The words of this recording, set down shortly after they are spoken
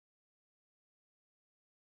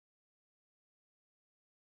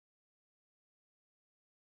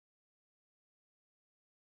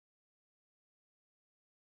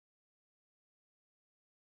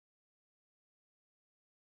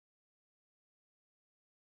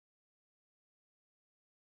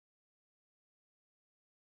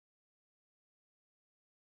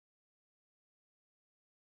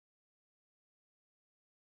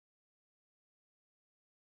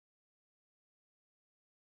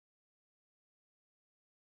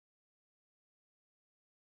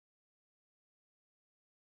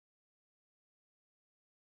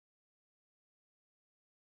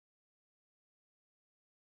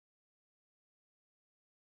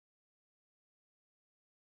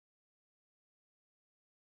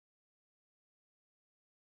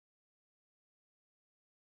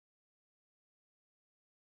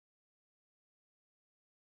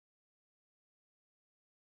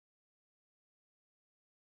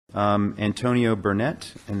Antonio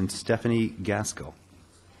Burnett, and then Stephanie Gaskell.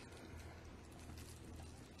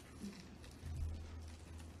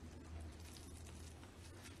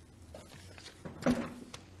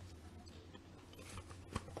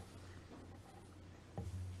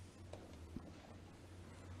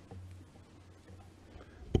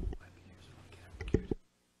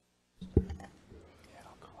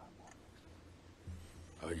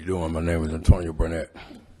 How you doing? My name is Antonio Burnett.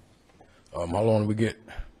 How long do we get?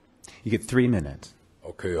 You get 3 minutes.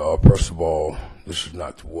 Okay, first of all, this is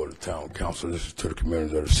not toward the town council. This is to the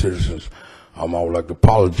community of the citizens. I would like to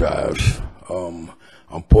apologize. I'm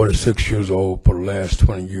 46 years old. For the last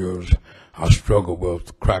 20 years, I struggled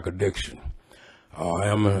with crack addiction. I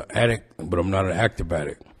am an addict, but I'm not an active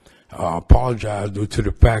addict. I apologize due to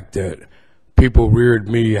the fact that people reared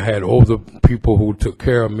me. I had older people who took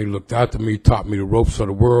care of me, looked after me, taught me the ropes of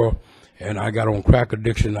the world. And I got on crack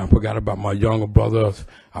addiction. I forgot about my younger brothers.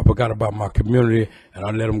 I forgot about my community, and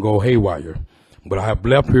I let them go haywire. But I have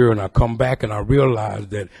left here, and I come back, and I realize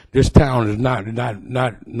that this town is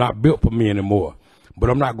not built for me anymore.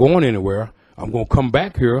 But I'm not going anywhere. I'm going to come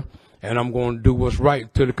back here, and I'm going to do what's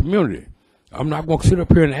right to the community. I'm not going to sit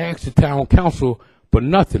up here and ask the town council for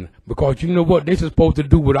nothing, because you know what? They're supposed to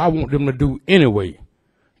do what I want them to do anyway.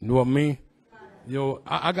 You know what I mean? You know,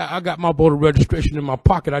 I got my voter registration in my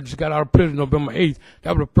pocket. I just got out of prison November 8th.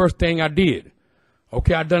 That was the first thing I did.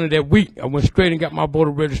 Okay, I done it that week. I went straight and got my voter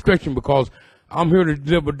registration because I'm here to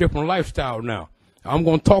live a different lifestyle now. I'm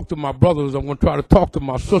going to talk to my brothers. I'm going to try to talk to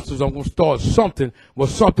my sisters. I'm going to start something, but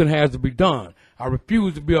something has to be done. I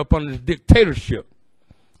refuse to be up under this dictatorship.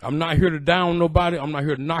 I'm not here to down nobody. I'm not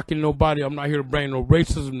here to knocking nobody. I'm not here to bring no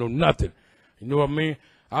racism, no nothing. You know what I mean?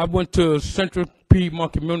 I went to Central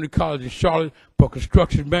Piedmont Community College in Charlotte for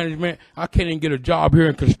construction management. I can't even get a job here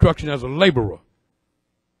in construction as a laborer.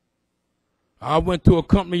 I went to a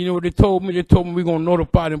company, you know what they told me? They told me we're going to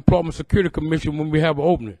notify the Employment Security Commission when we have an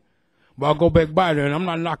opening. But I'll go back by there, and I'm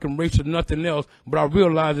not knocking race or nothing else, but I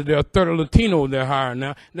realized that there are 30 Latinos they're hiring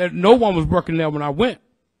now. That no one was working there when I went.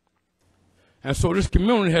 And so this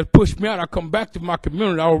community has pushed me out. I come back to my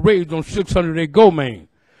community. I was raised on 600 Go Main.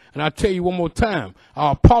 And I tell you one more time,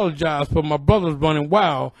 I apologize for my brothers running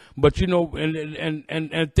wild, but you know,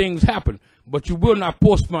 and things happen. But you will not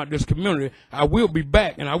force me out this community. I will be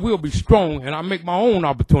back, and I will be strong, and I make my own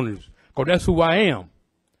opportunities, because that's who I am.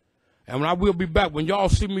 And when I will be back, when y'all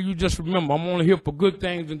see me, you just remember, I'm only here for good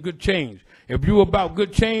things and good change. If you're about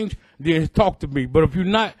good change, then talk to me. But if you're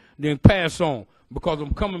not, then pass on, because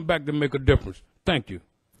I'm coming back to make a difference. Thank you.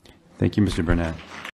 Thank you, Mr. Burnett.